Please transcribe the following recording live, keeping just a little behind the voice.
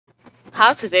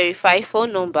How to verify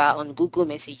phone number on Google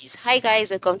Messages. Hi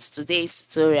guys, welcome to today's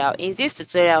tutorial. In this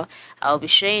tutorial, I'll be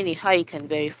showing you how you can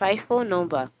verify phone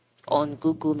number on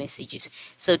Google Messages.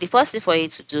 So the first thing for you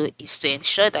to do is to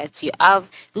ensure that you have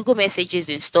Google Messages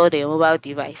installed on your mobile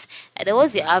device. And then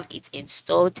once you have it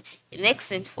installed, the next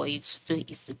thing for you to do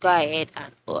is to go ahead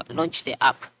and launch the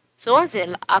app. So once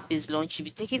the app is launched, you'll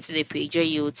be taken to the page where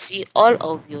you would see all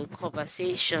of your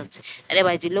conversations. And then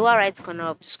by the lower right corner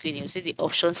of the screen, you'll see the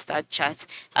option Start Chat.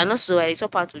 And also at the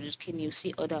top part of the screen, you'll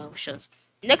see other options.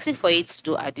 Next thing for you to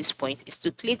do at this point is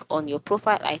to click on your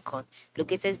profile icon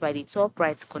located by the top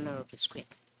right corner of the screen.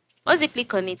 Once you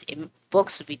click on it, a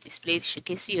box will be displayed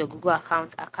showcasing your Google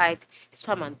account archived,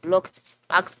 spam and blocked,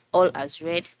 marked all as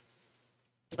red,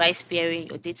 device pairing,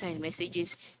 your data and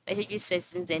messages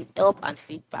settings, then help and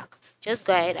feedback. Just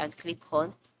go ahead and click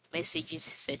on messages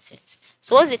settings.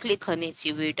 So once you click on it,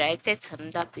 you'll be redirected to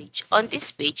another page. On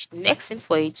this page, the next thing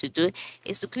for you to do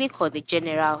is to click on the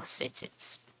general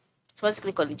settings. So once you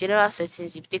click on the general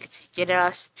settings, you take it to the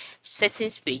general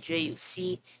settings page where you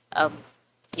see a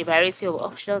variety of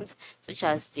options such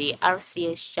as the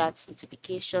RCS chat,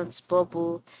 notifications,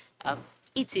 bubble,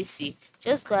 etc.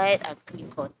 Just go ahead and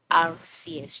click on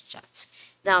RCS chat.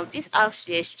 Now this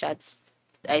RCS chat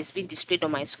that is being displayed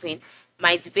on my screen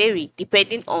might vary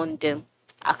depending on the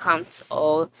account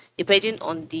or depending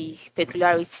on the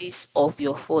peculiarities of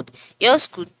your phone. Yours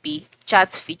could be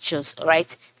chat features,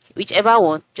 alright? Whichever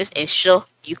one, just ensure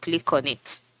you click on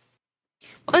it.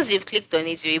 Once you've clicked on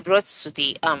it, you'll be brought to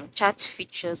the chat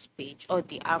features page or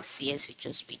the RCS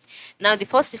features page. Now the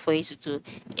first thing for you to do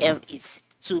is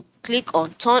to click on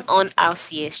turn on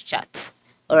RCS chat.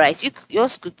 Alright,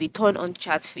 yours could be turn on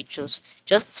chat features.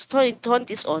 Just turn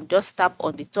this on, just tap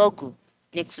on the toggle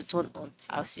next to turn on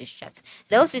RCS chat.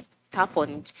 Then once you tap on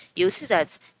it, you'll see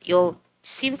that your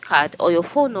SIM card or your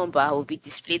phone number will be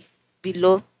displayed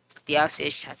below the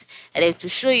RCS chat, and then to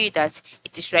show you that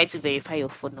it is trying to verify your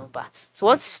phone number. So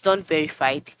once it's done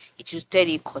verified, it will tell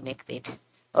you connected.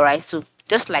 Alright, so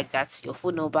just like that, your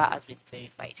phone number has been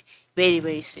verified.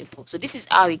 Very simple. So this is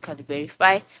how you can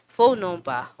verify phone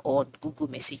number on Google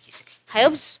Messages. I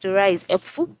hope this tutorial is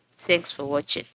helpful. Thanks for watching.